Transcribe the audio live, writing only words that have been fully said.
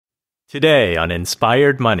Today on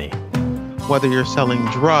Inspired Money. Whether you're selling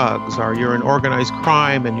drugs or you're in organized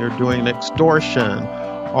crime and you're doing extortion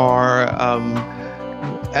or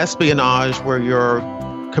espionage where you're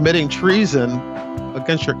committing treason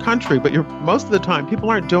against your country, but most of the time people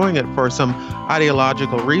aren't doing it for some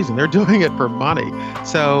ideological reason. They're doing it for money.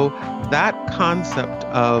 So that concept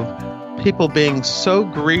of people being so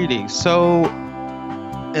greedy, so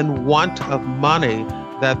in want of money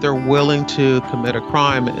that they're willing to commit a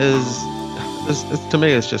crime is to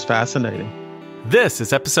me, it's just fascinating. This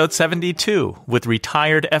is episode 72 with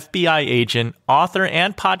retired FBI agent, author,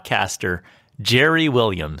 and podcaster, Jerri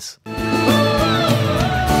Williams.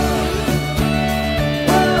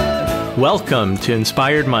 Welcome to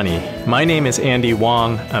Inspired Money. My name is Andy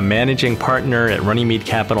Wong, a managing partner at Runnymede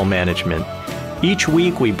Capital Management. Each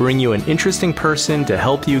week, we bring you an interesting person to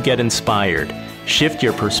help you get inspired, shift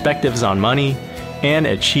your perspectives on money, and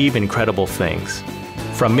achieve incredible things.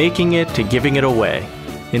 From making it to giving it away,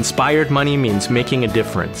 inspired money means making a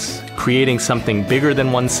difference, creating something bigger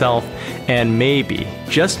than oneself, and maybe,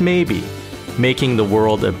 just maybe, making the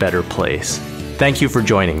world a better place. Thank you for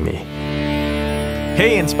joining me.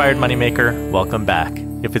 Hey, Inspired Moneymaker, welcome back.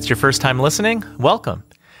 If it's your first time listening, welcome.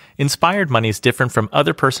 Inspired Money is different from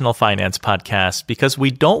other personal finance podcasts because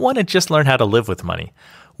we don't want to just learn how to live with money.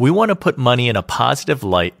 We want to put money in a positive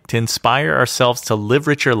light to inspire ourselves to live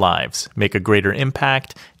richer lives, make a greater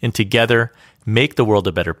impact, and together, make the world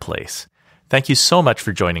a better place. Thank you so much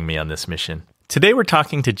for joining me on this mission. Today, we're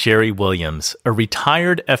talking to Jerri Williams, a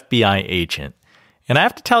retired FBI agent. And I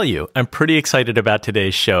have to tell you, I'm pretty excited about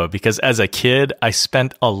today's show because as a kid, I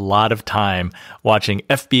spent a lot of time watching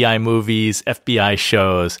FBI movies, FBI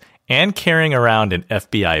shows, and carrying around an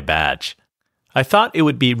FBI badge. I thought it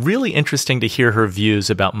would be really interesting to hear her views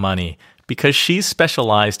about money because she's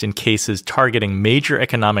specialized in cases targeting major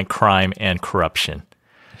economic crime and corruption.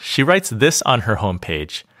 She writes this on her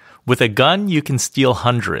homepage: "With a gun, you can steal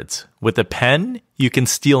hundreds. With a pen, you can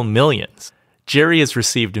steal millions." Jerri has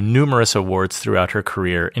received numerous awards throughout her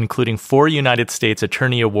career, including 4 United States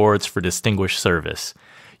Attorney Awards for Distinguished Service.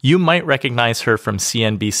 You might recognize her from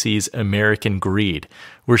CNBC's American Greed,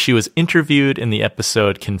 where she was interviewed in the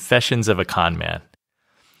episode Confessions of a Con Man.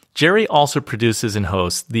 Jerri also produces and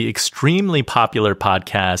hosts the extremely popular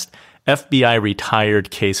podcast FBI Retired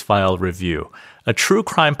Case File Review, a true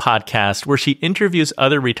crime podcast where she interviews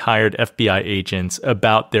other retired FBI agents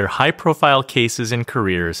about their high-profile cases and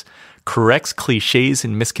careers, corrects cliches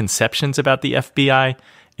and misconceptions about the FBI,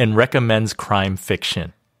 and recommends crime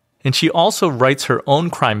fiction. And she also writes her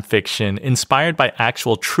own crime fiction inspired by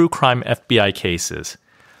actual true crime FBI cases.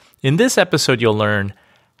 In this episode, you'll learn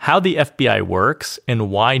how the FBI works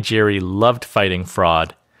and why Jerri loved fighting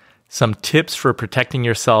fraud, some tips for protecting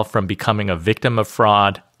yourself from becoming a victim of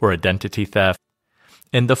fraud or identity theft,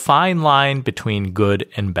 and the fine line between good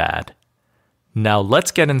and bad. Now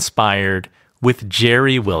let's get inspired with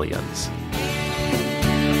Jerri Williams.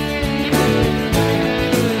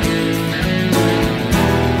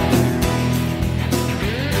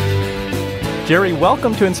 Jerri,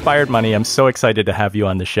 welcome to Inspired Money. I'm so excited to have you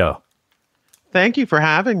on the show. Thank you for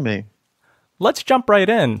having me. Let's jump right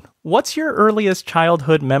in. What's your earliest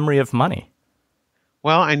childhood memory of money?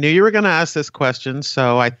 Well, I knew you were going to ask this question,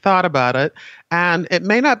 so I thought about it. And it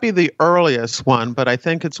may not be the earliest one, but I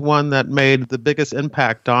think it's one that made the biggest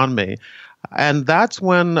impact on me. And that's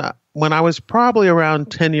when I was probably around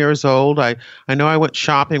 10 years old. I know I went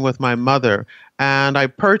shopping with my mother, and I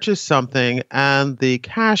purchased something, and the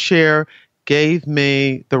cashier gave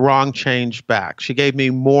me the wrong change back. She gave me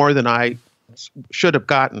more than I should have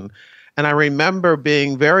gotten. And I remember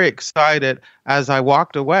being very excited as I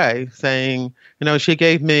walked away saying, she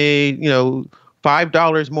gave me,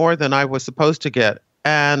 $5 more than I was supposed to get.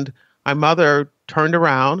 And my mother turned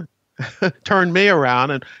me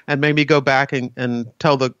around and made me go back and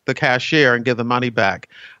tell the cashier and give the money back.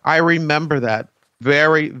 I remember that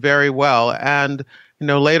very, very well. And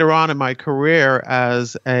later on in my career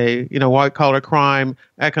as a, white-collar crime,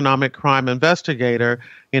 economic crime investigator,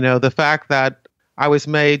 the fact that I was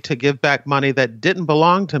made to give back money that didn't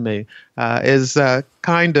belong to me is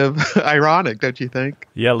kind of ironic, don't you think?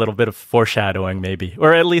 Yeah, a little bit of foreshadowing maybe.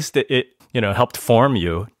 Or at least it helped form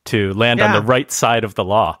you to land on the right side of the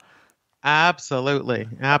law. Absolutely.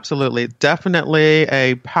 Absolutely. Definitely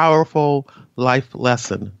a powerful life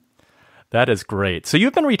lesson. That is great. So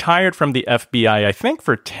you've been retired from the FBI, I think,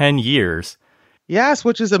 for 10 years. Yes,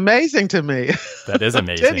 which is amazing to me. That is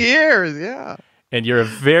amazing. 10 years, yeah. And you're a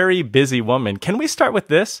very busy woman. Can we start with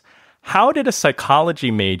this? How did a psychology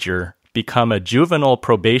major become a juvenile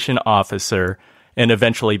probation officer and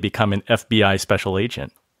eventually become an FBI special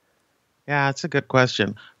agent? Yeah, it's a good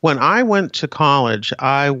question. When I went to college,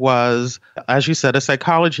 I was, as you said, a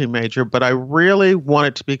psychology major, but I really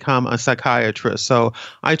wanted to become a psychiatrist. So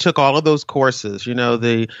I took all of those courses,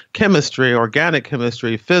 the chemistry, organic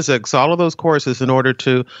chemistry, physics, all of those courses in order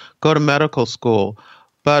to go to medical school.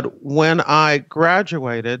 But when I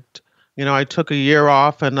graduated, I took a year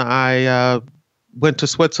off and I went to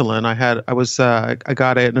Switzerland. I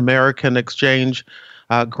got an American exchange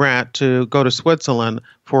grant to go to Switzerland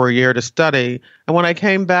for a year to study. And when I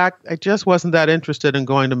came back, I just wasn't that interested in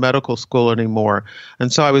going to medical school anymore.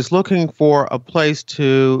 And so I was looking for a place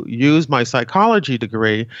to use my psychology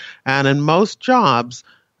degree. And in most jobs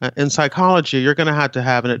in psychology, you're going to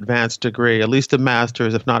have an advanced degree, at least a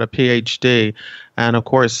master's, if not a PhD. And of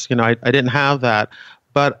course, I didn't have that.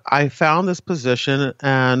 But I found this position,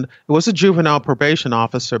 and it was a juvenile probation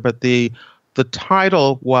officer, but the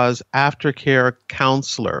title was aftercare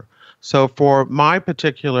counselor. So for my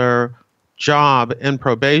particular job in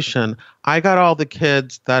probation, I got all the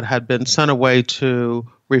kids that had been sent away to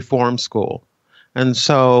reform school. And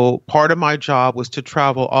so part of my job was to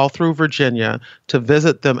travel all through Virginia to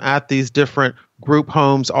visit them at these different group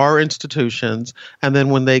homes or institutions. And then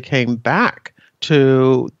when they came back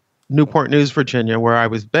to Newport News, Virginia, where I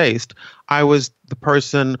was based, I was the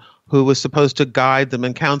person who was supposed to guide them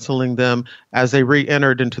and counseling them as they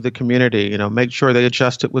re-entered into the community, make sure they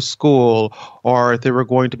adjusted with school or if they were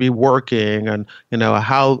going to be working and,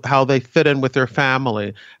 how they fit in with their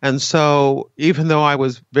family. And so even though I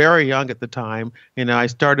was very young at the time, I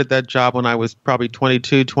started that job when I was probably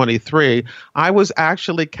 22, 23, I was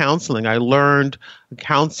actually counseling. I learned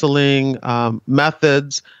counseling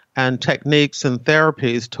methods and techniques and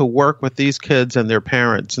therapies to work with these kids and their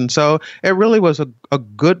parents. And so it really was a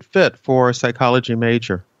good fit for a psychology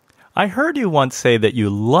major. I heard you once say that you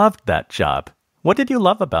loved that job. What did you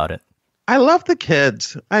love about it? I love the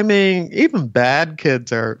kids. I mean, even bad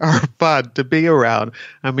kids are fun to be around.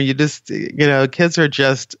 I mean, kids are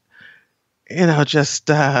just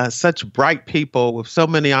such bright people with so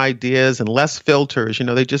many ideas and less filters.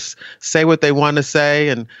 They just say what they want to say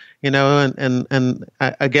and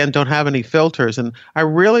again, don't have any filters. And I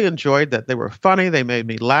really enjoyed that. They were funny. They made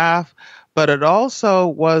me laugh. But it also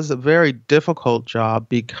was a very difficult job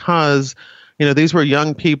because, these were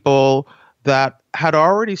young people that had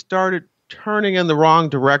already started turning in the wrong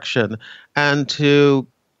direction. And to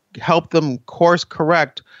help them course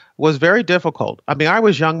correct was very difficult. I mean, I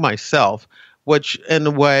was young myself, which in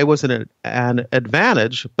a way was an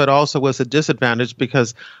advantage, but also was a disadvantage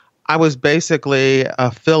because I was basically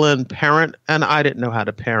a fill-in parent, and I didn't know how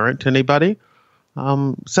to parent anybody.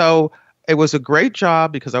 So it was a great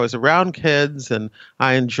job because I was around kids and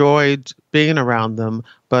I enjoyed being around them,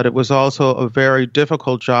 but it was also a very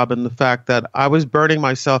difficult job in the fact that I was burning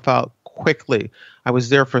myself out quickly. I was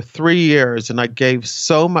there for 3 years and I gave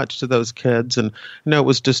so much to those kids, and it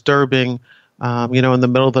was disturbing, in the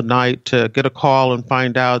middle of the night to get a call and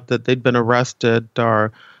find out that they'd been arrested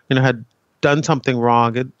or, had done something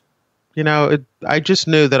wrong. I just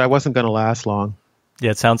knew that I wasn't going to last long.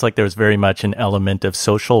 Yeah, it sounds like there was very much an element of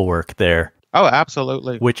social work there. Oh,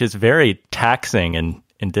 absolutely. Which is very taxing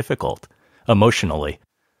and difficult emotionally.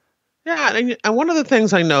 Yeah, and one of the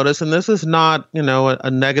things I noticed, and this is not,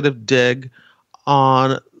 a negative dig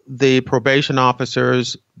on the probation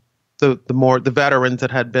officers, the veterans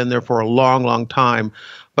that had been there for a long, long time,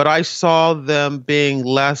 but I saw them being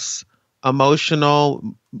less emotional,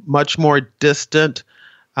 much more distant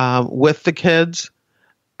with the kids.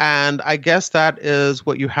 And I guess that is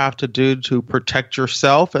what you have to do to protect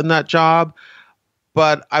yourself in that job.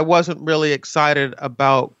 But I wasn't really excited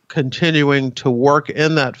about continuing to work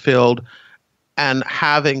in that field and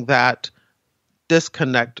having that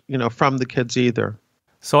disconnect, from the kids either.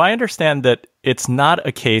 So I understand that it's not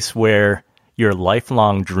a case where your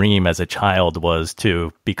lifelong dream as a child was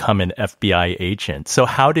to become an FBI agent. So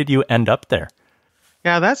how did you end up there?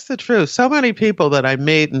 Yeah, that's the truth. So many people that I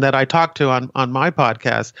meet and that I talk to on my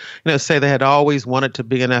podcast, say they had always wanted to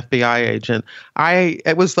be an FBI agent.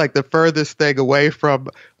 It was like the furthest thing away from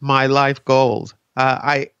my life goals.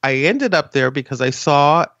 I ended up there because I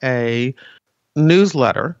saw a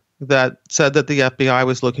newsletter that said that the FBI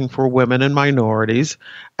was looking for women and minorities,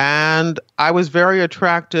 and I was very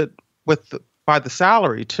attracted by the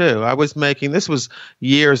salary too. I was making, this was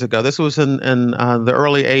years ago, this was in the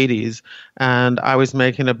early 80s, and I was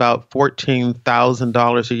making about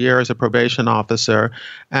 $14,000 a year as a probation officer,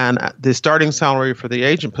 and the starting salary for the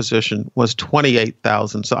agent position was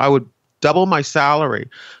 $28,000. So I would double my salary.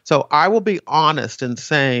 So I will be honest in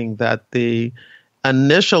saying that the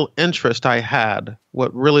initial interest I had,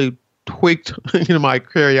 what really tweaked my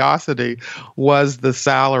curiosity was the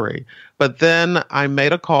salary. But then I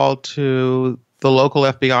made a call to the local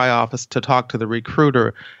FBI office to talk to the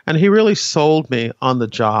recruiter, and he really sold me on the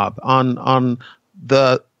job, on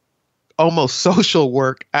the almost social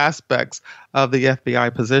work aspects of the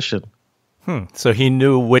FBI position. So he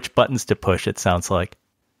knew which buttons to push, it sounds like.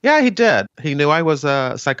 Yeah, he did. He knew I was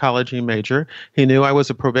a psychology major. He knew I was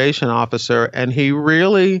a probation officer, and he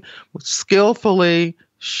really skillfully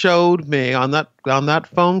showed me on that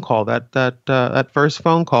phone call, that first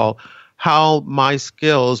phone call, how my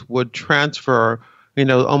skills would transfer,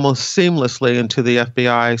 almost seamlessly into the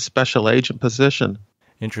FBI special agent position.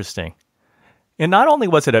 Interesting. And not only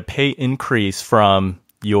was it a pay increase from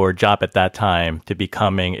your job at that time to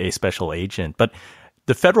becoming a special agent, but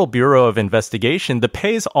the Federal Bureau of Investigation, the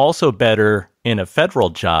pay is also better in a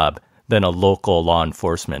federal job than a local law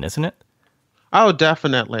enforcement, isn't it? Oh,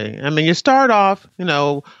 definitely. I mean, you start off, in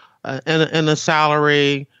a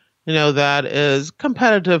salary, that is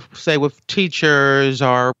competitive, say, with teachers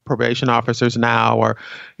or probation officers now, or,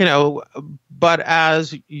 but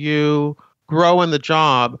as you grow in the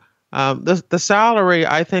job, the salary,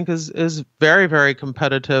 I think, is very, very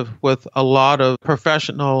competitive with a lot of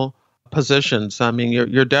professional positions. I mean,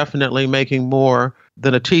 you're definitely making more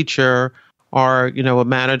than a teacher or, a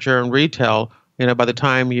manager in retail. By the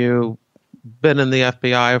time you've been in the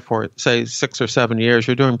FBI for, say, 6 or 7 years,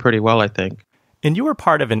 you're doing pretty well, I think. And you were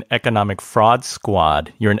part of an economic fraud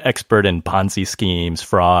squad. You're an expert in Ponzi schemes,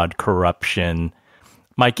 fraud, corruption.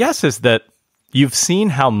 My guess is that you've seen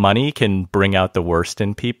how money can bring out the worst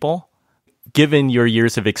in people. Given your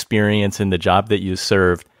years of experience in the job that you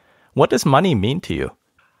served, what does money mean to you?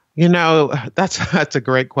 That's a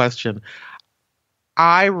great question.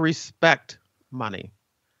 I respect money.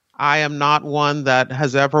 I am not one that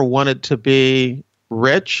has ever wanted to be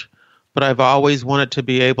rich, but I've always wanted to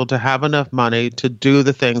be able to have enough money to do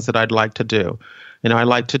the things that I'd like to do. I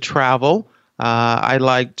like to travel. I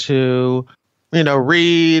like to,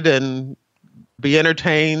 read and be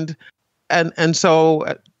entertained. And so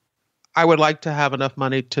I would like to have enough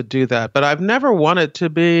money to do that. But I've never wanted to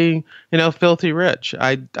be, filthy rich.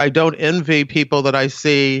 I don't envy people that I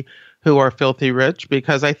see who are filthy rich,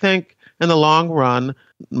 because I think in the long run,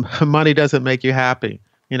 money doesn't make you happy.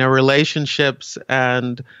 Relationships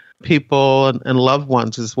and people and loved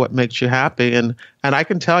ones is what makes you happy. And I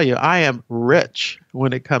can tell you, I am rich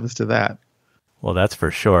when it comes to that. Well, that's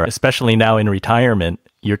for sure. Especially now in retirement,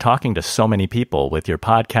 you're talking to so many people with your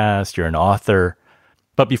podcast, you're an author.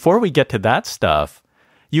 But before we get to that stuff,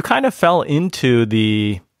 you kind of fell into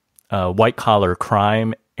the white-collar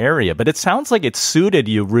crime area. But it sounds like it suited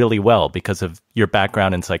you really well because of your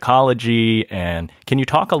background in psychology. And can you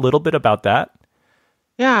talk a little bit about that?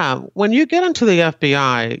 Yeah. When you get into the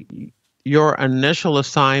FBI, your initial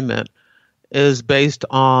assignment is based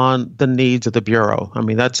on the needs of the Bureau. I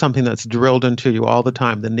mean, that's something that's drilled into you all the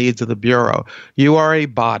time, the needs of the Bureau. You are a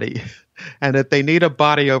body. And if they need a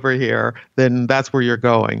body over here, then that's where you're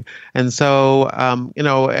going. And so,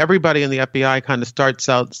 everybody in the FBI kind of starts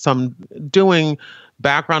out doing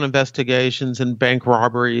background investigations and bank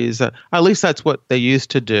robberies. At least that's what they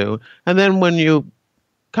used to do. And then when you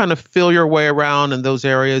kind of feel your way around in those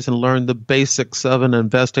areas and learn the basics of an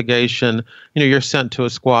investigation, you're sent to a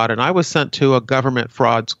squad. And I was sent to a government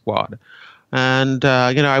fraud squad. And,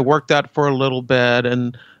 I worked that for a little bit.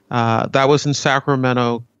 And that was in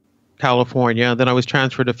Sacramento, California. Then I was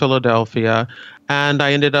transferred to Philadelphia, and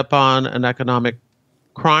I ended up on an economic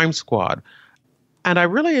crime squad. And I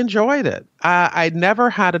really enjoyed it. I never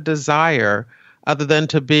had a desire other than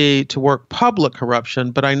to work public corruption,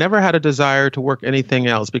 but I never had a desire to work anything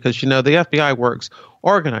else because, the FBI works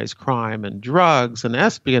organized crime and drugs and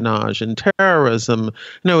espionage and terrorism.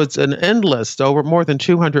 It's an endless, over more than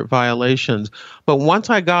 200 violations. But once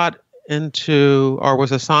I got into or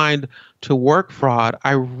was assigned to work fraud,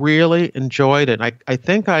 I really enjoyed it. I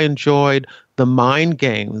think I enjoyed the mind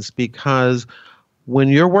games because when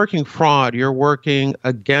you're working fraud, you're working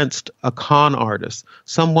against a con artist,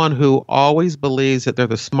 someone who always believes that they're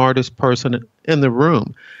the smartest person in the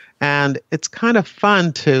room. And it's kind of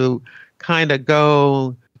fun to kind of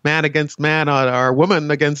go man against man or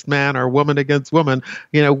woman against man or woman against woman,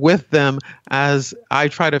 with them as I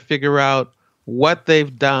try to figure out what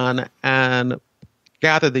they've done and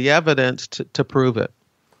gather the evidence to prove it.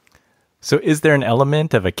 So is there an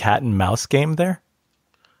element of a cat and mouse game there?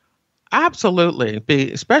 Absolutely.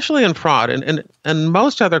 Especially in fraud and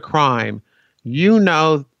most other crime,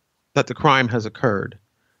 that the crime has occurred.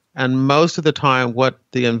 And most of the time, what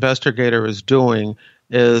the investigator is doing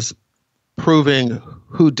is proving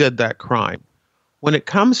who did that crime. When it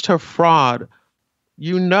comes to fraud,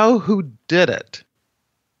 you know who did it.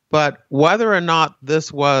 But whether or not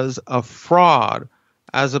this was a fraud,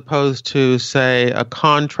 as opposed to, say, a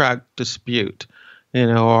contract dispute,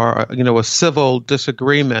 or, a civil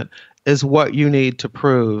disagreement, is what you need to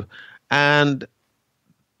prove. And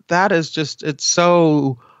that is just, it's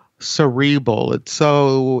so cerebral.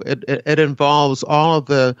 It involves all of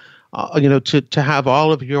the, to have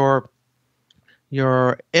all of your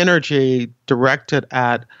energy directed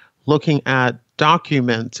at looking at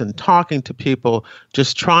documents and talking to people,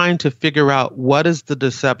 just trying to figure out what is the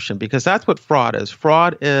deception, because that's what fraud is.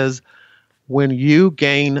 Fraud is when you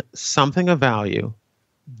gain something of value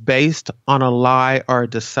based on a lie or a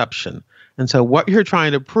deception. And so what you're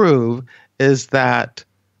trying to prove is that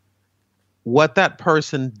what that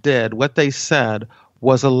person did, what they said,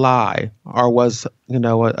 was a lie or was,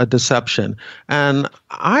 a deception. And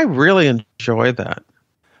I really enjoy that.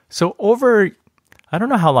 So I don't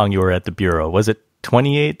know how long you were at the Bureau. Was it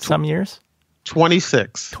 28 some years?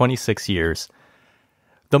 26. 26 years.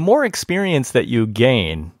 The more experience that you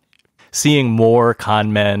gain, seeing more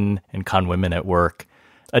con men and con women at work,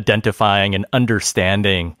 identifying and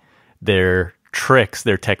understanding their tricks,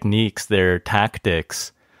 their techniques, their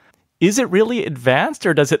tactics, is it really advanced,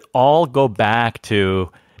 or does it all go back to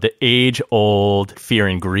the age-old fear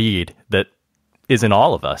and greed that is in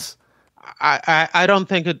all of us? I don't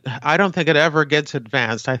think it ever gets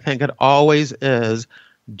advanced. I think it always is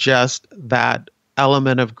just that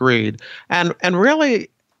element of greed. And really,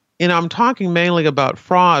 I'm talking mainly about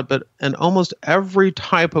fraud, but in almost every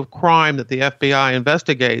type of crime that the FBI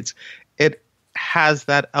investigates, it has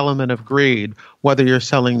that element of greed, whether you're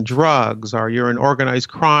selling drugs or you're in organized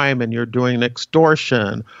crime and you're doing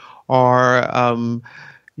extortion or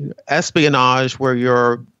espionage where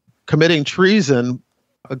you're committing treason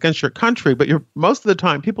against your country, but most of the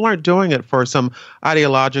time people aren't doing it for some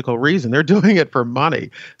ideological reason. They're doing it for money.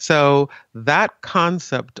 So that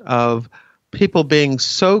concept of people being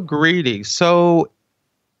so greedy, so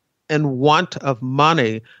in want of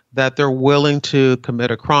money that they're willing to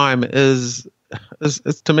commit a crime is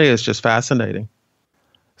to me, is just fascinating.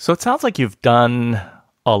 So it sounds like you've done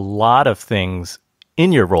a lot of things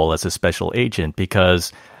in your role as a special agent,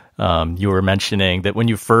 because you were mentioning that when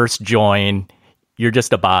you first join, you're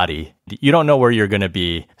just a body. You don't know where you're going to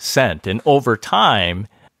be sent. And over time,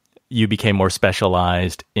 you became more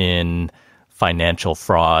specialized in financial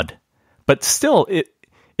fraud. But still,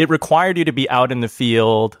 it required you to be out in the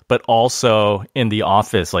field, but also in the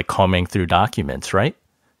office, like combing through documents, right?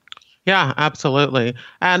 Yeah, absolutely.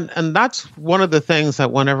 And that's one of the things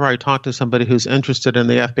that whenever I talk to somebody who's interested in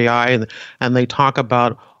the FBI and they talk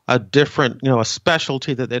about a different, a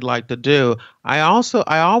specialty that they'd like to do, I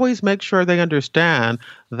always make sure they understand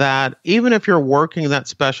that even if you're working that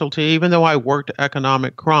specialty, even though I worked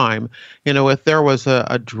economic crime, if there was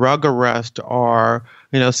a drug arrest or,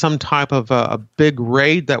 some type of a big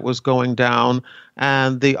raid that was going down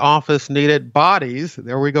and the office needed bodies,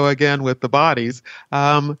 there we go again with the bodies,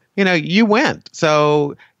 you went.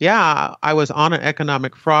 So, yeah, I was on an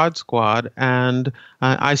economic fraud squad, and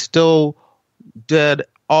I still did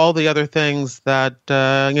all the other things that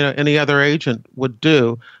any other agent would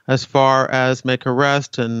do, as far as make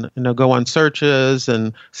arrests and go on searches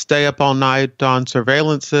and stay up all night on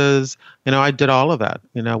surveillances. I did all of that.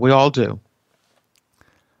 We all do.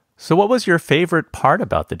 So, what was your favorite part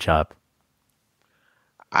about the job?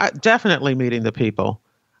 Definitely meeting the people,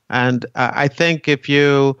 and I think if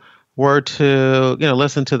you were to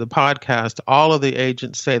listen to the podcast, all of the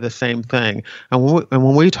agents say the same thing. And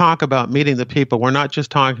when we talk about meeting the people, we're not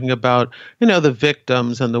just talking about the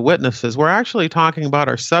victims and the witnesses. We're actually talking about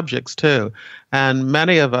our subjects too. And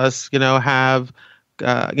many of us have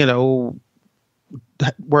we're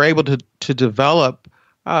able to develop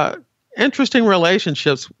interesting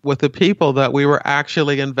relationships with the people that we were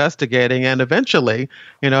actually investigating and eventually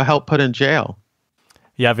help put in jail.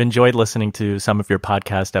 Yeah, I've enjoyed listening to some of your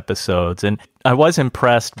podcast episodes, and I was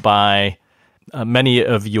impressed by many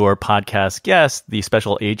of your podcast guests, the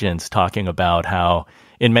special agents, talking about how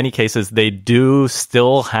in many cases they do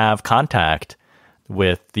still have contact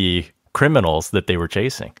with the criminals that they were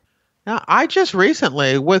chasing. Now, I just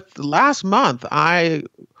recently, last month, I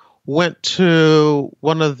went to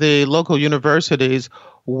one of the local universities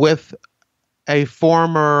with a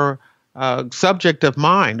former subject of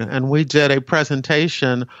mine, and we did a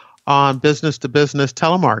presentation on business-to-business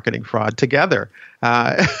telemarketing fraud together.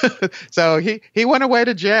 So he went away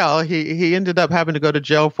to jail. He ended up having to go to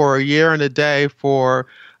jail for a year and a day for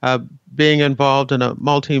being involved in a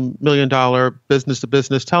multi-million-dollar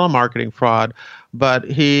business-to-business telemarketing fraud. But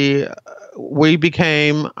we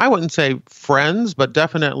became, I wouldn't say friends, but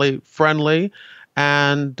definitely friendly.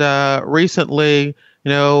 And recently,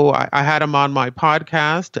 I had him on my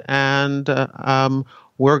podcast, and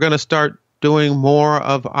we're going to start doing more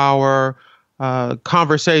of our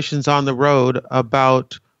conversations on the road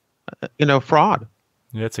about, fraud.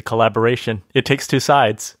 It's a collaboration. It takes two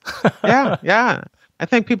sides. Yeah. I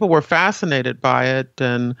think people were fascinated by it,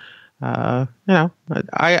 and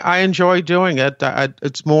I enjoy doing it.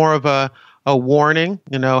 It's more of a warning,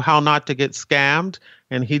 how not to get scammed.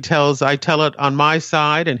 And I tell it on my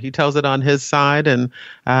side, and he tells it on his side, and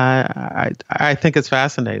I think it's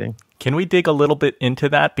fascinating. Can we dig a little bit into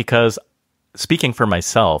that? Because speaking for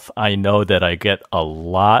myself, I know that I get a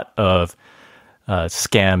lot of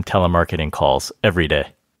scam telemarketing calls every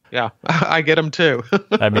day. Yeah, I get them too.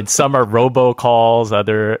 I mean, some are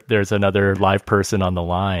robocalls, there's another live person on the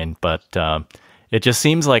line, but it just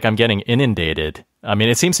seems like I'm getting inundated. I mean,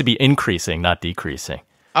 it seems to be increasing, not decreasing.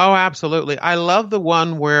 Oh, absolutely. I love the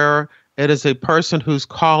one where it is a person who's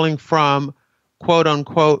calling from, quote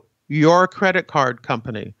unquote, your credit card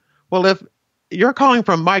company. Well, if you're calling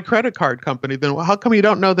from my credit card company, then how come you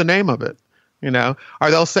don't know the name of it? Or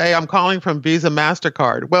they'll say, I'm calling from Visa,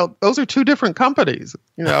 MasterCard. Well, those are two different companies,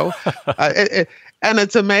 and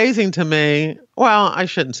it's amazing to me. Well, I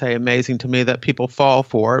shouldn't say amazing to me that people fall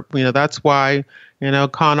for it. That's why,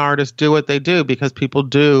 con artists do what they do, because people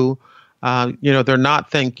do, they're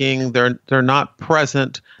not thinking, they're not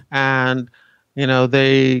present, and,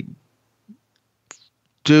 they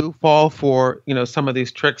do fall for, some of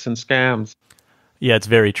these tricks and scams. Yeah, it's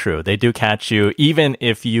very true. They do catch you, even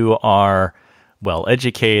if you are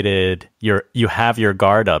well-educated, you have your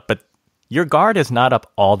guard up, but your guard is not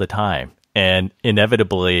up all the time. And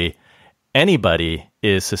inevitably, anybody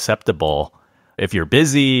is susceptible. If you're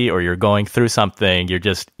busy or you're going through something, you're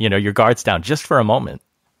just, your guard's down just for a moment.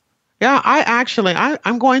 Yeah,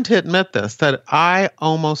 I'm going to admit this, that I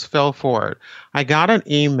almost fell for it. I got an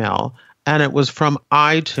email, and it was from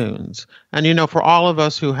iTunes. And, for all of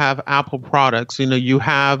us who have Apple products, you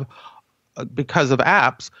have, because of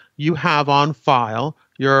apps, you have on file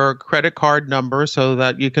your credit card number so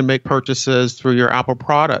that you can make purchases through your Apple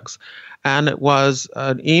products. And it was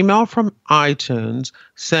an email from iTunes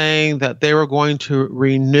saying that they were going to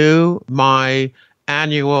renew my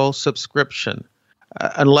annual subscription.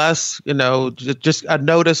 Unless, just a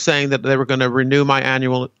notice saying that they were going to renew my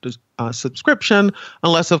annual subscription,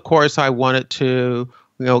 unless, of course, I wanted to,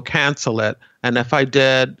 cancel it. And if I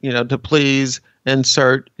did, to please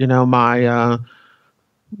insert,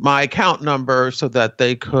 my account number so that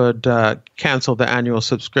they could cancel the annual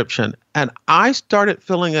subscription. And I started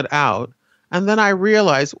filling it out. And then I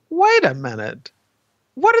realized, wait a minute,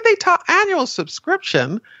 what are they annual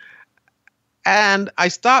subscription? And I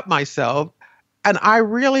stopped myself. And I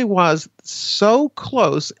really was so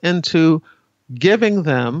close into giving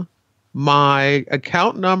them my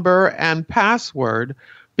account number and password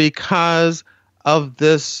because of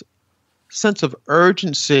this sense of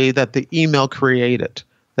urgency that the email created.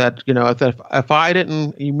 That, if I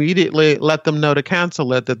didn't immediately let them know to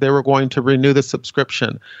cancel it, that they were going to renew the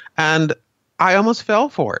subscription. And I almost fell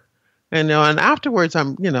for it. And afterwards,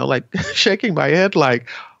 I'm, like shaking my head like,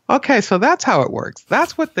 okay, so that's how it works.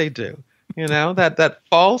 That's what they do. That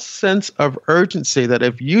false sense of urgency that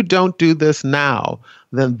if you don't do this now,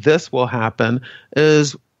 then this will happen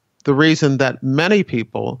is the reason that many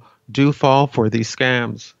people do fall for these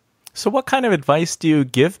scams. So what kind of advice do you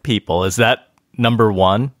give people? Is that number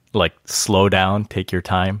one, like slow down, take your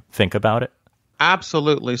time, think about it?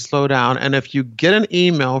 Absolutely, slow down. And if you get an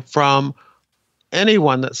email from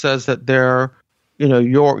anyone that says that they're,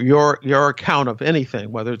 your account of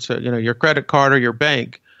anything, whether it's your credit card or your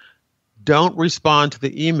bank, don't respond to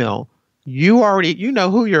the email. You already,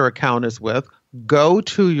 who your account is with. Go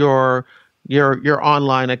to your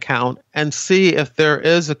online account and see if there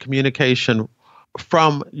is a communication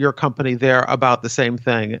from your company there about the same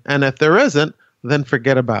thing. And if there isn't, then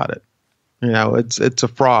forget about it. It's a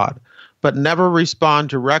fraud. But never respond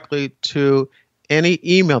directly to any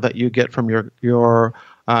email that you get from your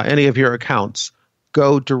any of your accounts.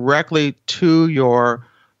 Go directly to your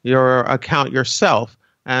account yourself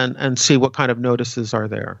and see what kind of notices are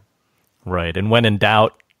there. Right. And when in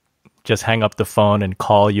doubt, just hang up the phone and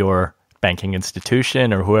call your banking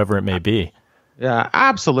institution or whoever it may be. Yeah,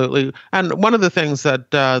 absolutely. And one of the things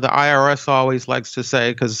that the IRS always likes to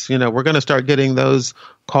say, because, we're going to start getting those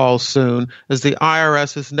calls soon, is the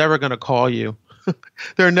IRS is never going to call you.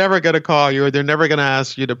 They're never going to call you, or they're never going to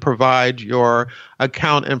ask you to provide your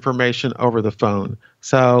account information over the phone.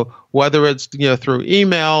 So whether it's through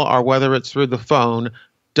email or whether it's through the phone,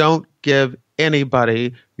 don't give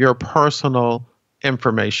anybody your personal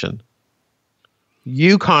information.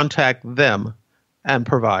 You contact them and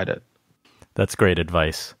provide it. That's great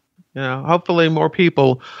advice. Hopefully more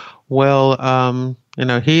people will,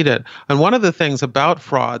 heed it. And one of the things about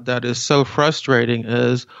fraud that is so frustrating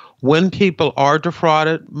is when people are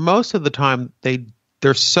defrauded, most of the time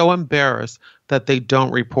they're so embarrassed that they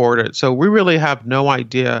don't report it. So we really have no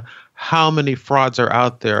idea how many frauds are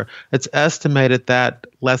out there. It's estimated that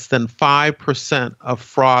less than 5% of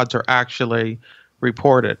frauds are actually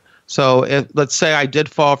reported. So let's say I did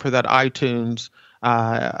fall for that iTunes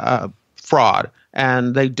fraud,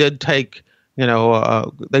 and they did take,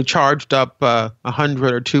 they charged up $100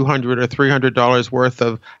 or $200 or $300 worth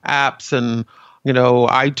of apps and,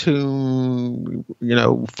 iTunes,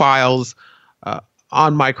 files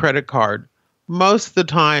on my credit card. Most of the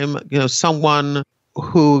time, someone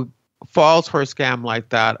who falls for a scam like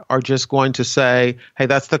that are just going to say, hey,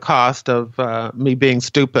 that's the cost of me being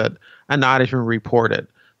stupid, and not even report it.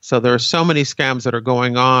 So there are so many scams that are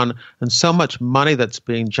going on and so much money that's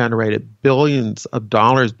being generated, billions of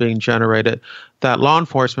dollars being generated, that law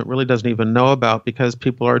enforcement really doesn't even know about because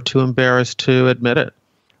people are too embarrassed to admit it.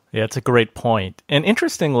 Yeah, it's a great point. And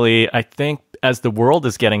interestingly, I think as the world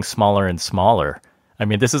is getting smaller and smaller, I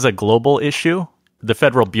mean, this is a global issue. The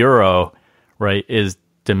Federal Bureau, right, is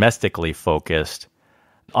domestically focused.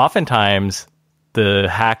 Oftentimes, the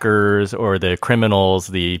hackers or the criminals,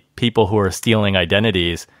 the people who are stealing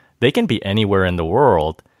identities, they can be anywhere in the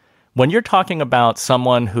world. When you're talking about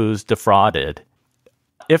someone who's defrauded,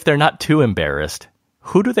 if they're not too embarrassed,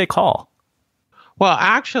 who do they call? Well,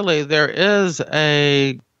 actually, there is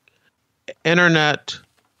a internet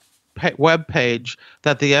web page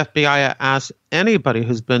that the FBI asks anybody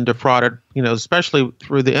who's been defrauded, especially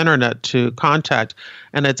through the internet, to contact,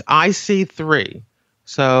 and it's IC3.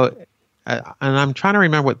 So, and I'm trying to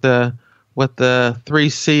remember what the 3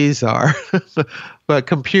 C's are, but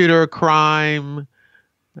computer crime.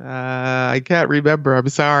 I can't remember. I'm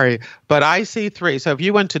sorry, but IC3. So if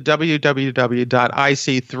you went to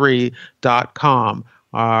www.ic3.com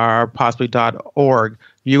or possibly .org,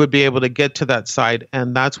 you would be able to get to that site,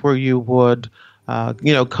 and that's where you would,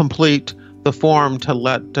 complete the form to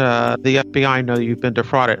let the FBI know you've been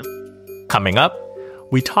defrauded. Coming up,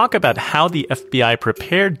 we talk about how the FBI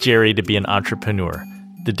prepared Jerri to be an entrepreneur,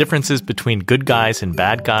 the differences between good guys and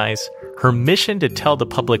bad guys, her mission to tell the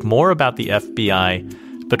public more about the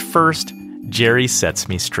FBI. But first, Jerri sets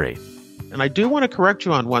me straight. And I do want to correct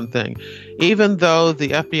you on one thing. Even though the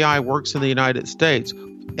FBI works in the United States,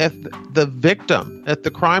 if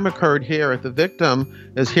the crime occurred here, if the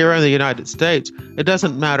victim is here in the United States, it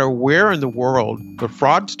doesn't matter where in the world the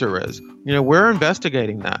fraudster is. We're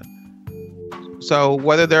investigating that. So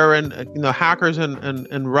whether they're in, hackers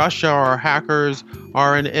in Russia or hackers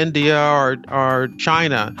are in India or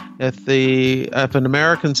China, if an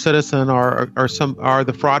American citizen or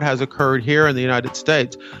the fraud has occurred here in the United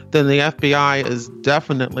States, then the FBI is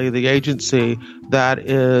definitely the agency that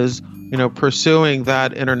is, pursuing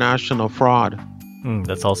that international fraud.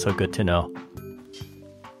 That's also good to know.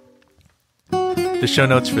 The show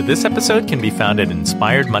notes for this episode can be found at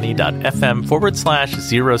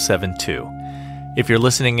inspiredmoney.fm/072. If you're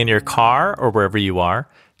listening in your car or wherever you are,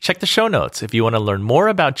 check the show notes if you want to learn more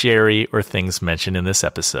about Jerri or things mentioned in this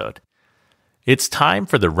episode. It's time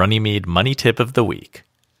for the Runnymede Money Tip of the Week.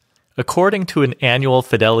 According to an annual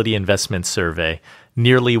Fidelity investment survey,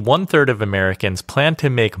 nearly 1/3 of Americans plan to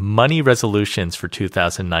make money resolutions for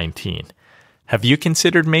 2019. Have you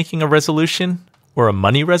considered making a resolution or a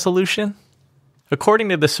money resolution? According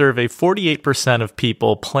to the survey, 48% of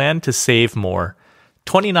people plan to save more,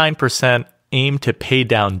 29% aim to pay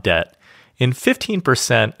down debt, and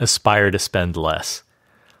 15% aspire to spend less.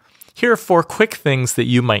 Here are 4 quick things that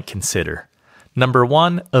you might consider. Number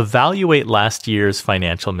 1, evaluate last year's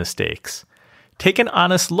financial mistakes. Take an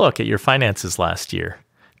honest look at your finances last year.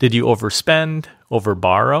 Did you overspend,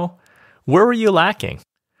 overborrow? Where were you lacking?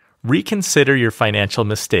 Reconsider your financial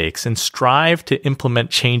mistakes and strive to implement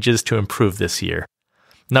changes to improve this year.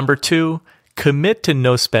 Number 2, commit to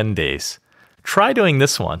no spend days. Try doing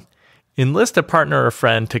this one. Enlist a partner or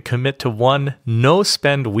friend to commit to one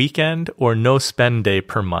no-spend weekend or no-spend day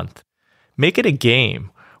per month. Make it a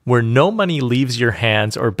game where no money leaves your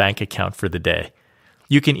hands or bank account for the day.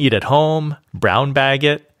 You can eat at home, brown bag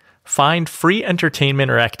it, find free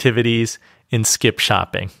entertainment or activities, and skip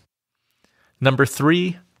shopping. Number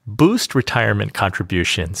 3, boost retirement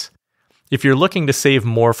contributions. If you're looking to save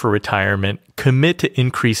more for retirement, commit to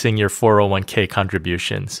increasing your 401k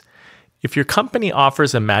contributions. If your company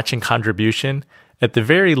offers a matching contribution, at the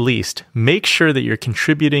very least, make sure that you're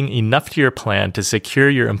contributing enough to your plan to secure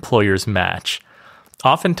your employer's match.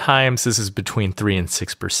 Oftentimes, this is between 3 and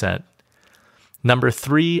 6%. Number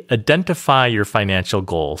 3, identify your financial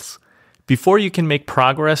goals. Before you can make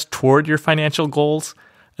progress toward your financial goals,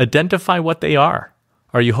 identify what they are.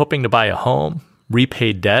 Are you hoping to buy a home,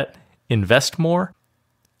 repay debt, invest more?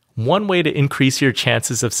 One way to increase your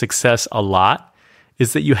chances of success a lot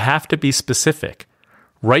is that you have to be specific.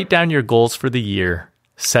 Write down your goals for the year,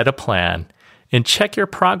 set a plan, and check your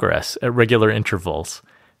progress at regular intervals.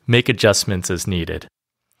 Make adjustments as needed.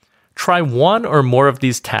 Try one or more of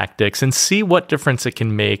these tactics and see what difference it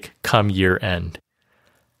can make come year end.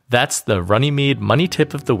 That's the Runnymede Money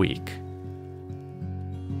Tip of the Week.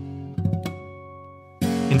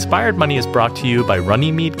 Inspired Money is brought to you by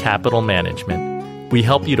Runnymede Capital Management. We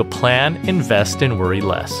help you to plan, invest, and worry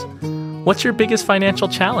less. What's your biggest financial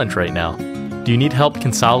challenge right now? Do you need help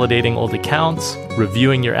consolidating old accounts,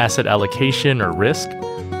 reviewing your asset allocation or risk?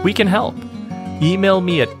 We can help. Email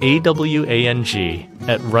me at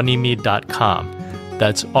awang@runnymede.com.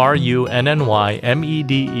 That's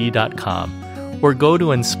RUNNYMEDE.com. Or go to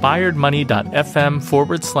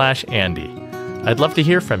inspiredmoney.fm/Andy. I'd love to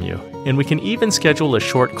hear from you, and we can even schedule a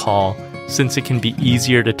short call since it can be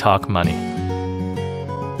easier to talk money.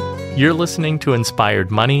 You're listening to Inspired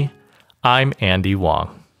Money. I'm Andy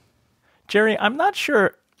Wong. Jerri, I'm not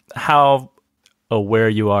sure how aware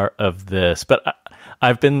you are of this, but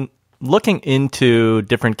I've been looking into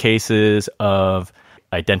different cases of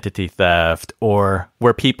identity theft or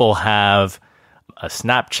where people have a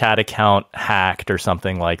Snapchat account hacked or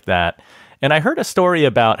something like that. And I heard a story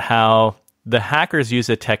about how the hackers use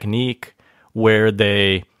a technique where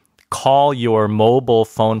they call your mobile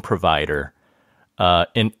phone provider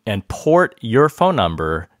and port your phone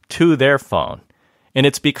number to their phone. And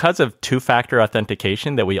it's because of two-factor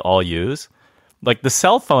authentication that we all use. Like the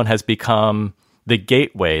cell phone has become the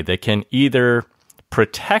gateway that can either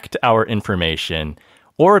protect our information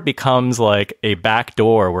or it becomes like a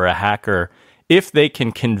backdoor where a hacker, if they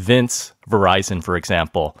can convince Verizon, for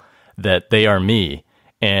example, that they are me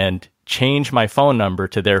and change my phone number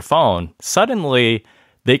to their phone, suddenly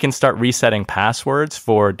they can start resetting passwords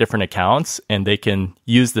for different accounts and they can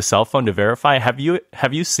use the cell phone to verify. Have you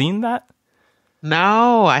seen that?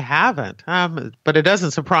 No, I haven't. But it doesn't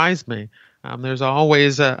surprise me. There's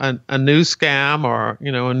always a new scam or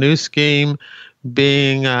a new scheme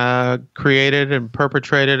being created and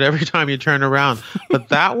perpetrated every time you turn around. But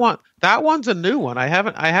that one's a new one. I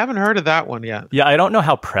haven't heard of that one yet. Yeah, I don't know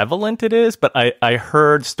how prevalent it is, but I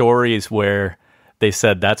heard stories where they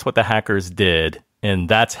said that's what the hackers did, and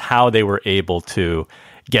that's how they were able to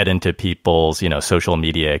get into people's, social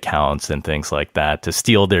media accounts and things like that to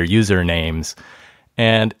steal their usernames.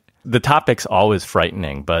 And the topic's always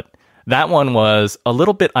frightening, but that one was a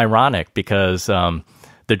little bit ironic because the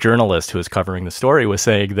journalist who was covering the story was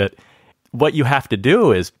saying that what you have to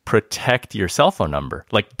do is protect your cell phone number.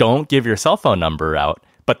 Like, don't give your cell phone number out.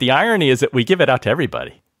 But the irony is that we give it out to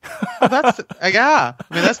everybody. Well, that's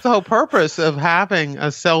the whole purpose of having a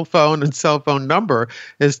cell phone and cell phone number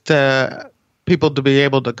is to people to be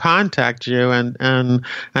able to contact you and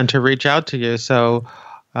to reach out to you. So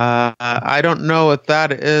I don't know if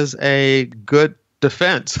that is a good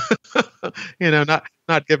defense,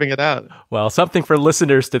 not giving it out. Well, something for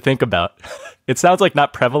listeners to think about. It sounds like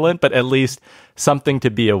not prevalent, but at least something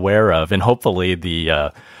to be aware of. And hopefully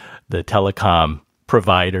the telecom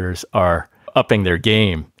providers are upping their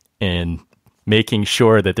game in making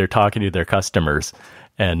sure that they're talking to their customers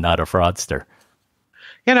and not a fraudster.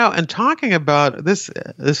 And talking about this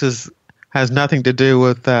has nothing to do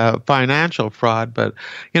with financial fraud, but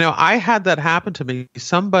I had that happen to me.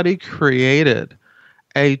 Somebody created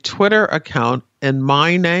a Twitter account in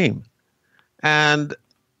my name, and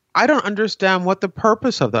I don't understand what the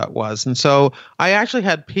purpose of that was. And so I actually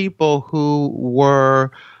had people who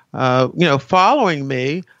were, following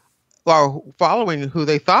me or following who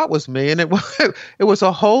they thought was me, and it was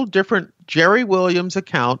a whole different Jerri Williams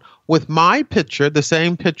account with my picture, the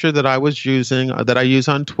same picture that I was using, that I use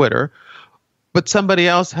on Twitter, but somebody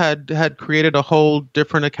else had created a whole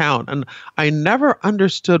different account, and I never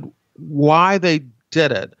understood why they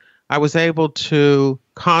did it. I was able to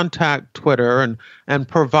contact Twitter and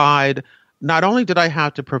provide, not only did I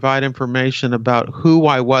have to provide information about who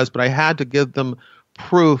I was, but I had to give them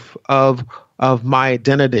proof of my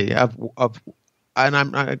identity and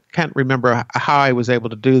I can't remember how I was able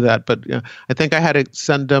to do that, but I think I had to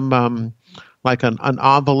send them like an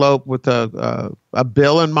envelope with a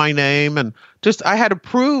bill in my name, and just I had to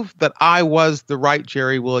prove that I was the right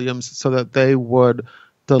Jerri Williams so that they would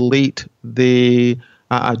delete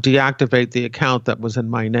deactivate the account that was in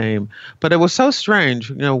my name. But it was so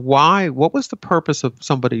strange. Why? What was the purpose of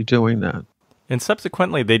somebody doing that? And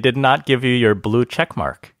subsequently, they did not give you your blue check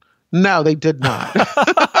mark. No, they did not.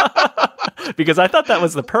 Because I thought that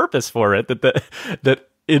was the purpose for it,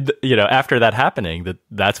 after that happening,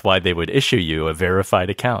 that's why they would issue you a verified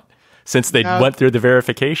account, since they went through the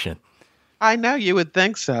verification. I know you would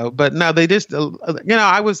think so, but no, they just,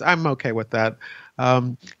 I'm okay with that.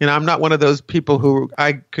 I'm not one of those people who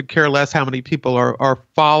I could care less how many people are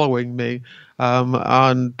following me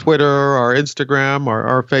on Twitter or Instagram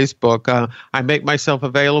or Facebook. I make myself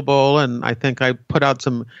available, and I think I put out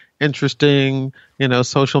some interesting,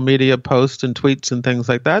 social media posts and tweets and things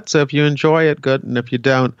like that. So if you enjoy it, good. And if you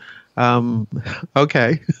don't,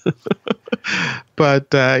 okay.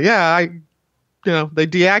 But they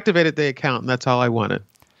deactivated the account, and that's all I wanted.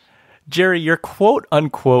 Jerri, you're quote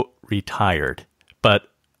unquote retired, but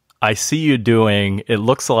I see you doing, it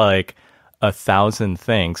looks like 1,000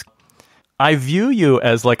 things. I view you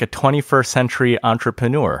as like a 21st century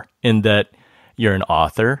entrepreneur in that you're an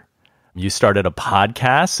author. You started a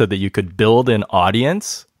podcast so that you could build an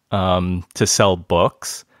audience to sell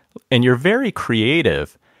books, and you're very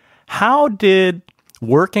creative. How did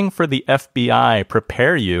working for the FBI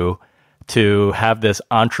prepare you to have this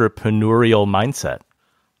entrepreneurial mindset?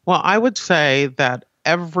 Well, I would say that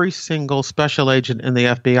every single special agent in the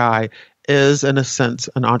FBI is, in a sense,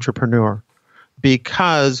 an entrepreneur.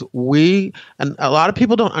 Because and a lot of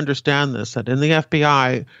people don't understand this, that in the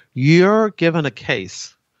FBI, you're given a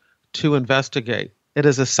case to investigate. It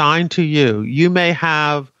is assigned to you. You may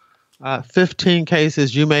have 15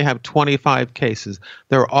 cases. You may have 25 cases.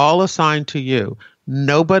 They're all assigned to you.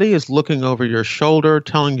 Nobody is looking over your shoulder,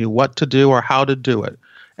 telling you what to do or how to do it.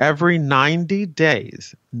 Every 90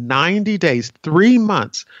 days, 3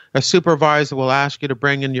 months, a supervisor will ask you to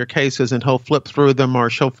bring in your cases, and he'll flip through them, or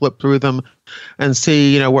she'll flip through them and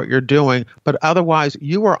see, what you're doing. But otherwise,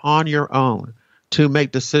 you are on your own to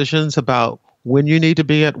make decisions about when you need to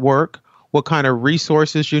be at work, what kind of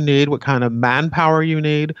resources you need, what kind of manpower you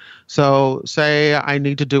need. So say I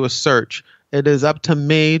need to do a search. It is up to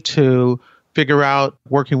me to figure out,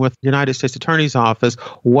 working with the United States Attorney's Office,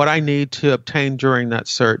 what I need to obtain during that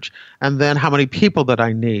search, and then how many people that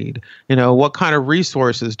I need. What kind of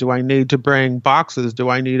resources do I need to bring boxes? Do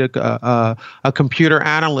I need a computer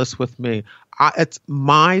analyst with me? It's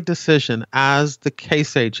my decision as the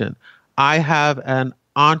case agent. I have an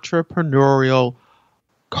entrepreneurial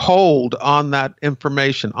hold on that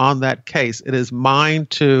information, on that case. It is mine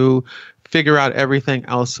to figure out everything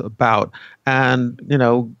else about. And,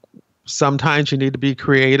 sometimes you need to be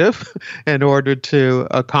creative in order to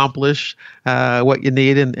accomplish what you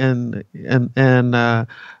need in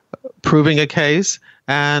proving a case.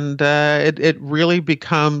 And it really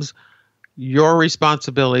becomes your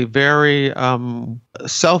responsibility, very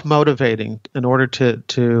self-motivating in order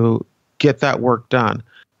to get that work done.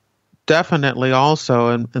 Definitely also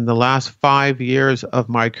in the last 5 years of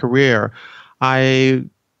my career, I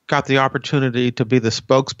got the opportunity to be the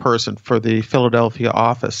spokesperson for the Philadelphia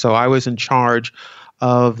office. So I was in charge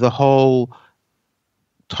of the whole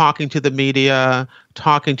talking to the media,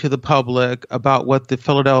 talking to the public about what the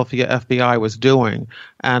Philadelphia FBI was doing.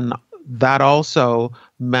 And that also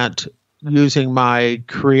meant using my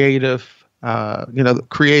creative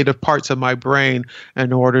parts of my brain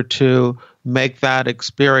in order to make that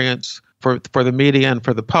experience for the media and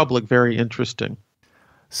for the public very interesting.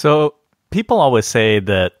 So people always say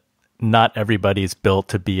that not everybody's built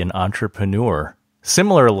to be an entrepreneur.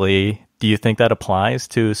 Similarly, do you think that applies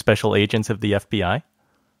to special agents of the FBI?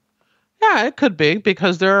 Yeah, it could be,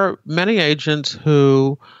 because there are many agents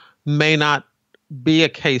who may not be a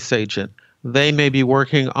case agent. They may be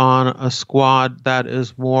working on a squad that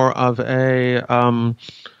is more of a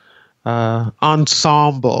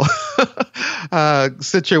ensemble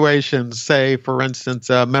situation. Say, for instance,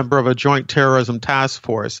 a member of a joint terrorism task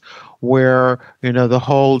force, where the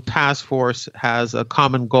whole task force has a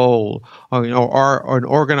common goal, or an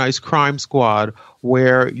organized crime squad,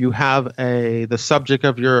 where you have the subject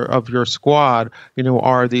of your squad,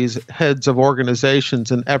 are these heads of organizations,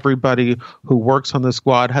 and everybody who works on the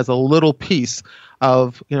squad has a little piece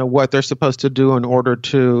of what they're supposed to do in order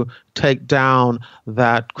to take down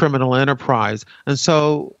that criminal enterprise. And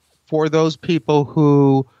so for those people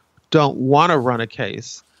who don't want to run a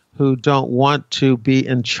case, who don't want to be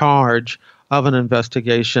in charge of an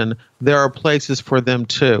investigation, there are places for them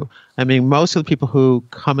too. I mean, most of the people who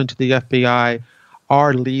come into the FBI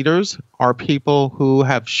are leaders, are people who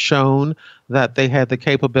have shown that they had the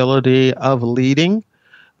capability of leading,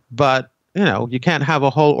 but you can't have a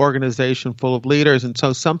whole organization full of leaders. And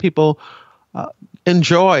so some people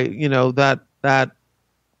enjoy, that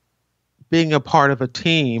being a part of a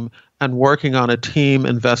team and working on a team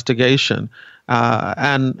investigation.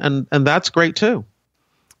 And that's great too.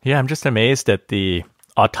 Yeah, I'm just amazed at the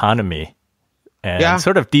autonomy and Yeah.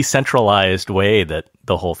 sort of decentralized way that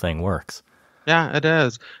the whole thing works. Yeah, it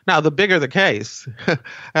is. Now, the bigger the case,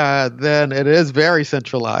 then it is very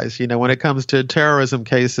centralized. When it comes to terrorism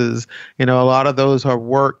cases, a lot of those are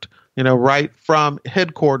worked, right from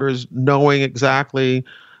headquarters, knowing exactly,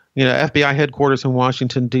 FBI headquarters in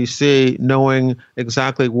Washington, D.C., knowing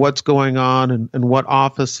exactly what's going on and what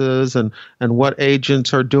offices and what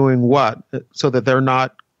agents are doing what, so that they're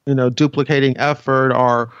not, duplicating effort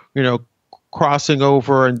or, crossing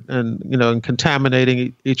over and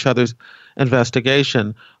contaminating each other's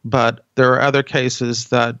investigation. But there are other cases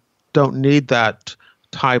that don't need that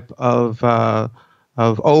type of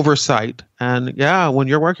oversight. And yeah, when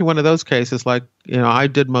you're working one of those cases, like I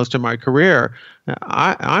did most of my career,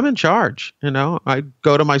 I'm in charge. I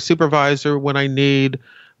go to my supervisor when I need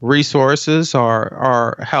resources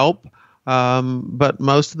or help. But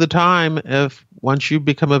most of the time, if once you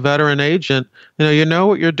become a veteran agent, you know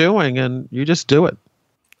what you're doing and you just do it.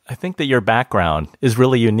 I think that your background is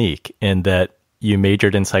really unique in that you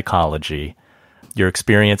majored in psychology, your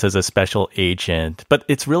experience as a special agent, but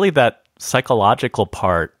it's really that psychological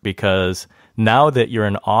part, because now that you're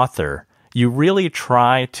an author, you really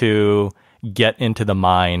try to get into the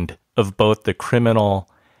mind of both the criminal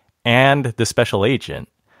and the special agent.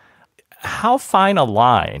 How fine a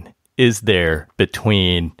line is there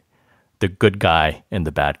between the good guy and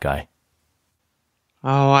the bad guy?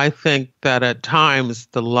 Oh, I think that at times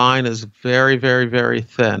the line is very, very, very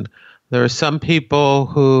thin. There are some people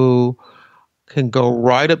who can go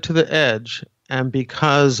right up to the edge, and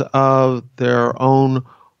because of their own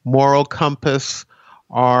moral compass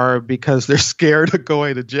or because they're scared of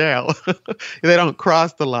going to jail, they don't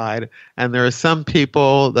cross the line. And there are some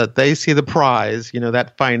people that they see the prize,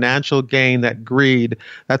 that financial gain, that greed,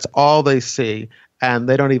 that's all they see, and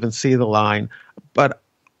they don't even see the line. But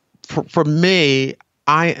for me,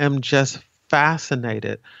 I am just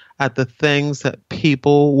fascinated at the things that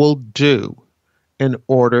people will do in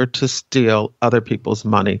order to steal other people's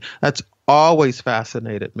money. That's always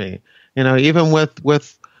fascinated me. Even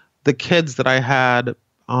with the kids that I had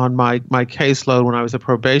on my caseload when I was a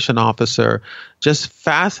probation officer, just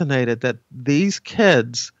fascinated that these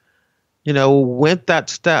kids, went that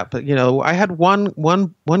step. I had one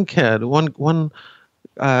kid, one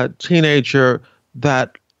teenager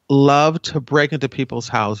that loved to break into people's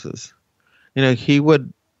houses. He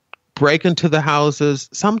would break into the houses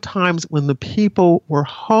sometimes when the people were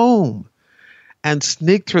home and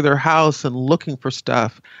sneak through their house and looking for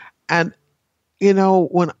stuff. And,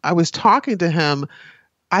 when I was talking to him,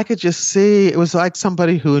 I could just see it was like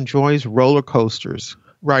somebody who enjoys roller coasters,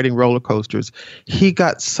 riding roller coasters. He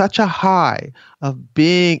got such a high of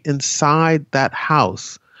being inside that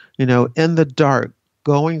house, in the dark,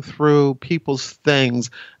 going through people's things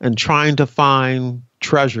and trying to find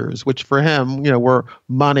treasures, which for him, were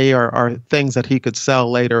money or things that he could sell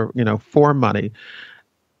later, for money.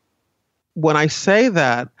 When I say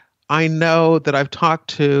that, I know that I've talked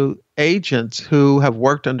to agents who have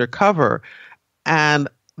worked undercover, and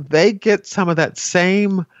they get some of that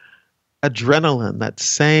same adrenaline, that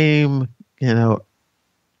same,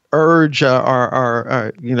 urge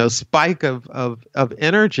or spike of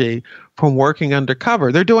energy from working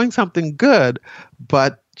undercover. They're doing something good,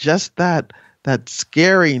 but just that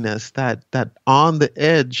scariness, that on the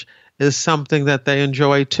edge is something that they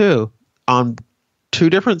enjoy too, on two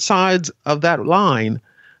different sides of that line,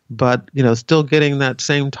 but still getting that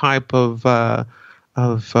same type of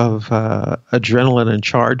adrenaline and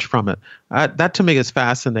charge from it. That to me is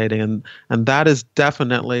fascinating, and that is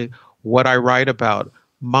definitely what I write about.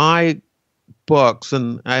 My books,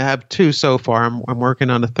 and I have two so far, I'm working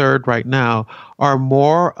on a third right now, are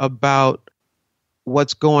more about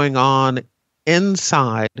what's going on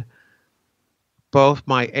inside both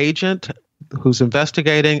my agent who's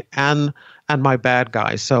investigating and my bad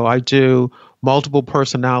guy. So I do multiple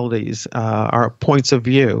personalities or points of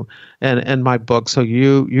view in my book. So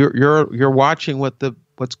you're watching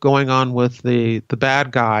what's going on with the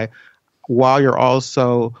bad guy, while you're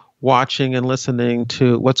also watching and listening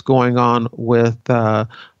to what's going on with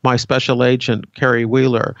my special agent, Jerri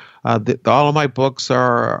Wheeler. All of my books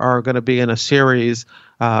are going to be in a series,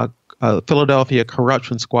 Philadelphia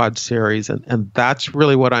Corruption Squad series, and that's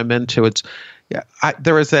really what I'm into.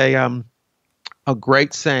 There is a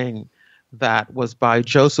great saying that was by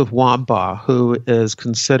Joseph Wambaugh, who is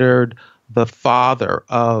considered the father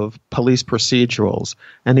of police procedurals,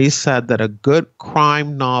 and he said that a good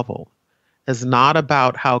crime novel is not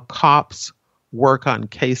about how cops work on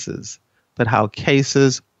cases, but how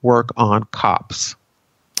cases work on cops.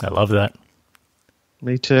 I love that.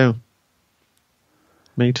 Me too.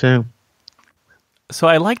 Me too. So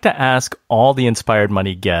I like to ask all the Inspired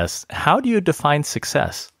Money guests, how do you define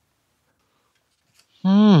success?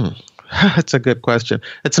 That's a good question.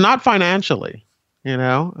 It's not financially, you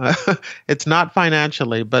know, it's not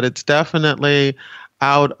financially, but it's definitely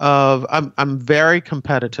out of, I'm very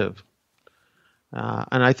competitive.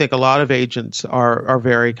 And I think a lot of agents are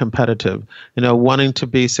very competitive, you know, wanting to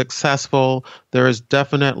be successful. There is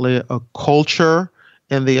definitely a culture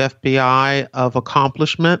in the FBI of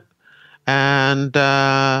accomplishment. And,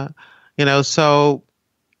 you know, so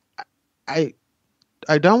I,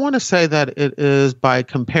 I don't want to say that it is by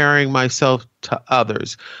comparing myself to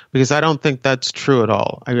others, because I don't think that's true at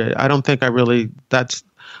all. I don't think I really,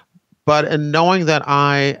 but in knowing that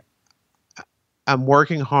I am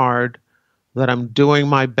working hard, that I'm doing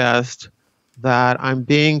my best, that I'm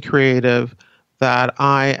being creative, that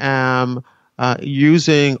I am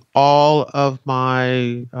using all of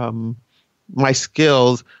my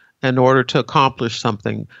skills in order to accomplish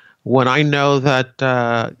something. When I know that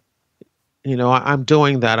I'm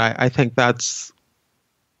doing that, I think that's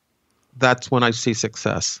when I see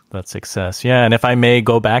success. That's success. Yeah. And if I may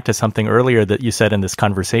go back to something earlier that you said in this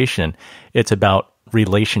conversation, it's about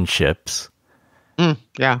relationships.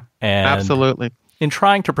 Yeah, and absolutely. In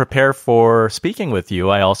trying to prepare for speaking with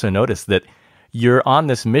you, I also noticed that you're on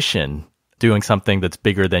this mission doing something that's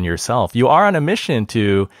bigger than yourself. You are on a mission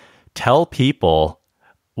to tell people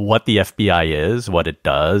what the FBI is, what it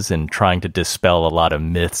does, and trying to dispel a lot of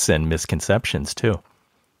myths and misconceptions too.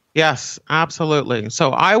 Yes, absolutely.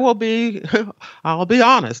 So I'll be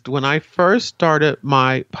honest. When I first started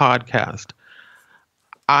my podcast,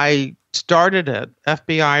 I started it,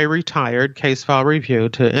 FBI Retired Case File Review,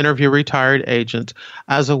 to interview retired agents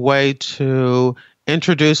as a way to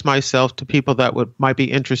introduce myself to people that might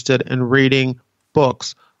be interested in reading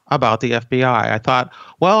books about the FBI. I thought,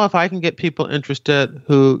 well, if I can get people interested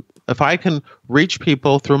if I can reach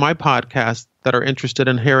people through my podcast that are interested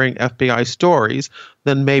in hearing FBI stories,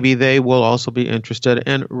 then maybe they will also be interested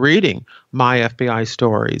in reading my FBI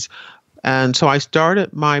stories. And so I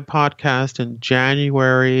started my podcast in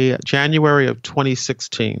January of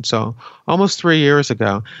 2016, so almost 3 years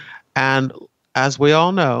ago. And as we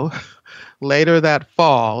all know, later that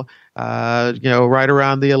fall, right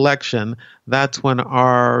around the election, that's when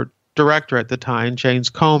our director at the time,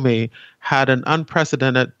 James Comey, had an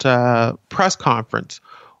unprecedented press conference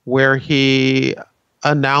where he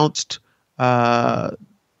announced that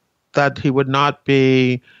he would not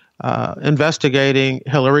be investigating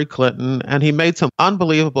Hillary Clinton, and he made some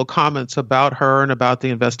unbelievable comments about her and about the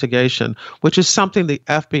investigation, which is something the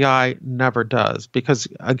FBI never does. Because,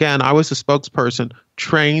 again, I was a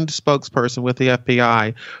trained spokesperson with the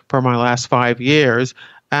FBI for my last 5 years.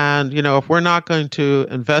 And, if we're not going to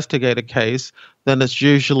investigate a case, then it's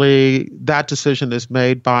usually that decision is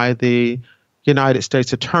made by the United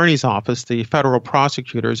States Attorney's Office, the federal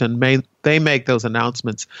prosecutors, and they make those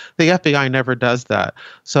announcements. The FBI never does that.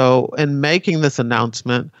 So in making this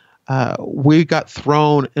announcement, we got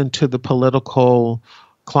thrown into the political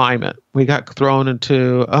climate. We got thrown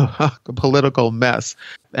into a political mess.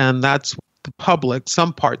 And that's the public,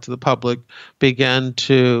 some parts of the public began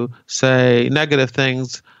to say negative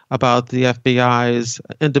things about the FBI's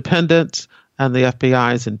independence and the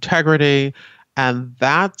FBI's integrity. And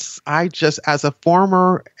as a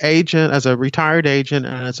former agent, as a retired agent,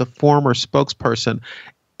 and as a former spokesperson,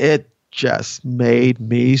 it just made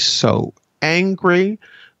me so angry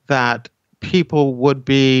that people would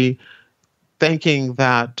be thinking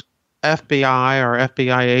that FBI or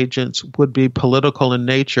FBI agents would be political in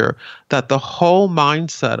nature, that the whole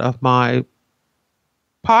mindset of my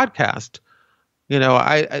podcast,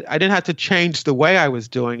 I didn't have to change the way I was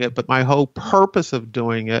doing it, but my whole purpose of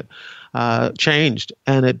doing it changed.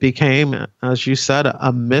 And it became, as you said,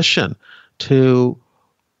 a mission to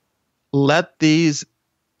let these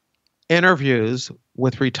interviews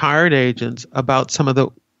with retired agents about some of the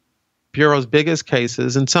Bureau's biggest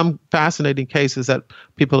cases and some fascinating cases that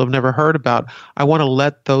people have never heard about. I want to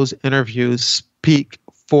let those interviews speak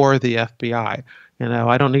for the FBI.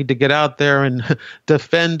 I don't need to get out there and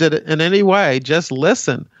defend it in any way. Just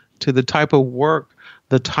listen to the type of work,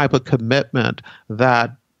 the type of commitment,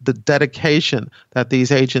 the dedication that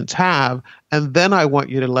these agents have. And then I want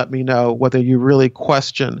you to let me know whether you really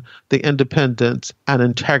question the independence and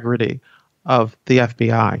integrity of the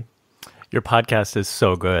FBI. Your podcast is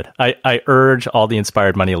so good. I urge all the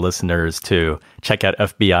Inspired Money listeners to check out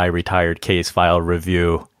FBI Retired Case File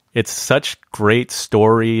Review. It's such great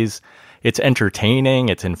stories. It's entertaining.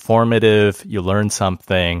 It's informative. You learn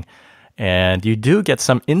something. And you do get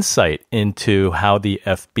some insight into how the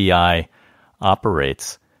FBI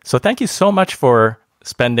operates. So thank you so much for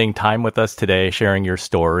spending time with us today, sharing your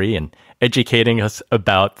story and educating us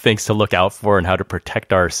about things to look out for and how to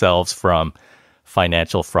protect ourselves from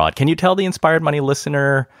financial fraud. Can you tell the Inspired Money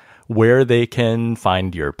listener where they can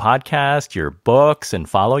find your podcast, your books, and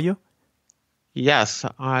follow you? Yes.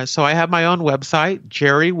 So I have my own website,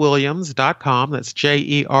 jerriwilliams.com. That's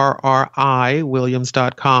Jerri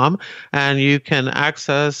Williams.com. And you can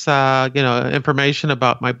access, information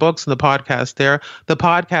about my books and the podcast there. The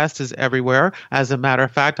podcast is everywhere. As a matter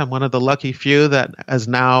of fact, I'm one of the lucky few that has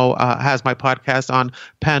my podcast on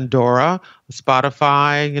Pandora,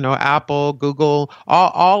 Spotify, Apple, Google,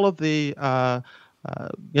 all of the,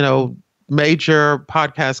 major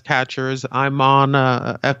podcast catchers. I'm on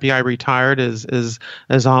FBI Retired is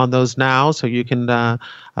on those now, so you can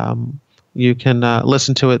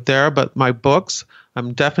listen to it there. But my books,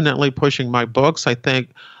 I'm definitely pushing my books. I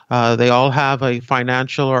think they all have a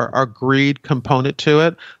financial or greed component to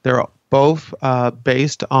it. They're both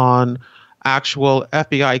based on actual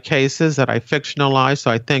FBI cases that I fictionalize.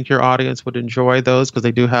 So I think your audience would enjoy those because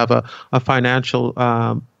they do have a financial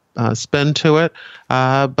spin to it.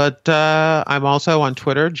 But I'm also on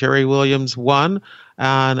Twitter, Jerri Williams 1,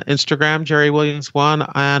 on Instagram, Jerri Williams 1,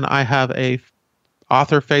 and I have a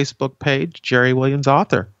author Facebook page, Jerri Williams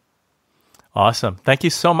Author. Awesome. Thank you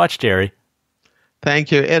so much, Jerri.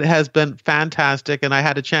 Thank you. It has been fantastic, and I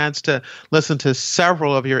had a chance to listen to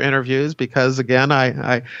several of your interviews because, again,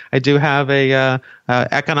 I do have a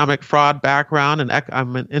economic fraud background, and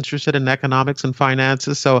I'm interested in economics and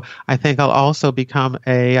finances. So I think I'll also become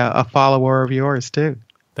a follower of yours too.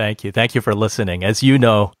 Thank you. Thank you for listening. As you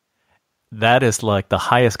know, that is like the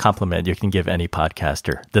highest compliment you can give any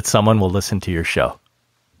podcaster, that someone will listen to your show.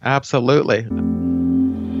 Absolutely.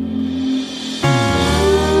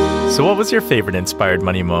 So what was your favorite Inspired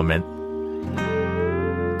Money moment?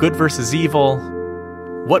 Good versus evil?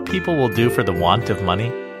 What people will do for the want of money?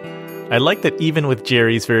 I like that even with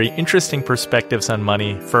Jerri's very interesting perspectives on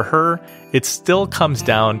money, for her, it still comes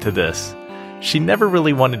down to this. She never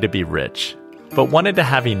really wanted to be rich, but wanted to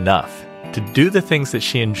have enough to do the things that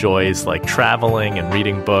she enjoys, like traveling and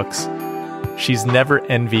reading books. She's never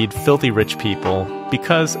envied filthy rich people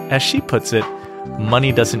because, as she puts it,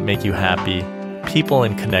 money doesn't make you happy. People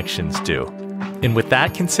and connections do. And with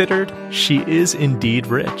that considered, she is indeed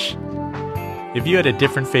rich. If you had a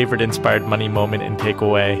different favorite Inspired Money moment and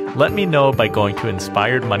takeaway, let me know by going to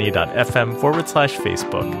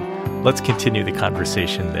inspiredmoney.fm/Facebook. Let's continue the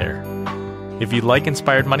conversation there. If you like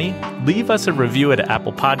Inspired Money, leave us a review at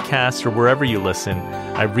Apple Podcasts or wherever you listen.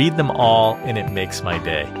 I read them all, and it makes my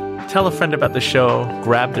day. Tell a friend about the show,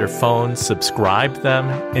 grab their phone, subscribe them,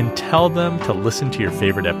 and tell them to listen to your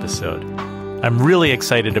favorite episode. I'm really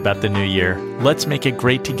excited about the new year. Let's make it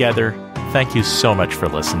great together. Thank you so much for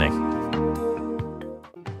listening.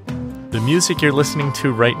 The music you're listening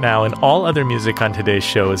to right now and all other music on today's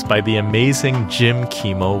show is by the amazing Jim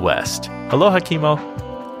Kimo West. Aloha, Kimo.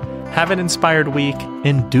 Have an inspired week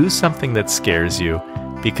and do something that scares you,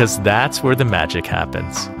 because that's where the magic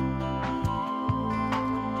happens.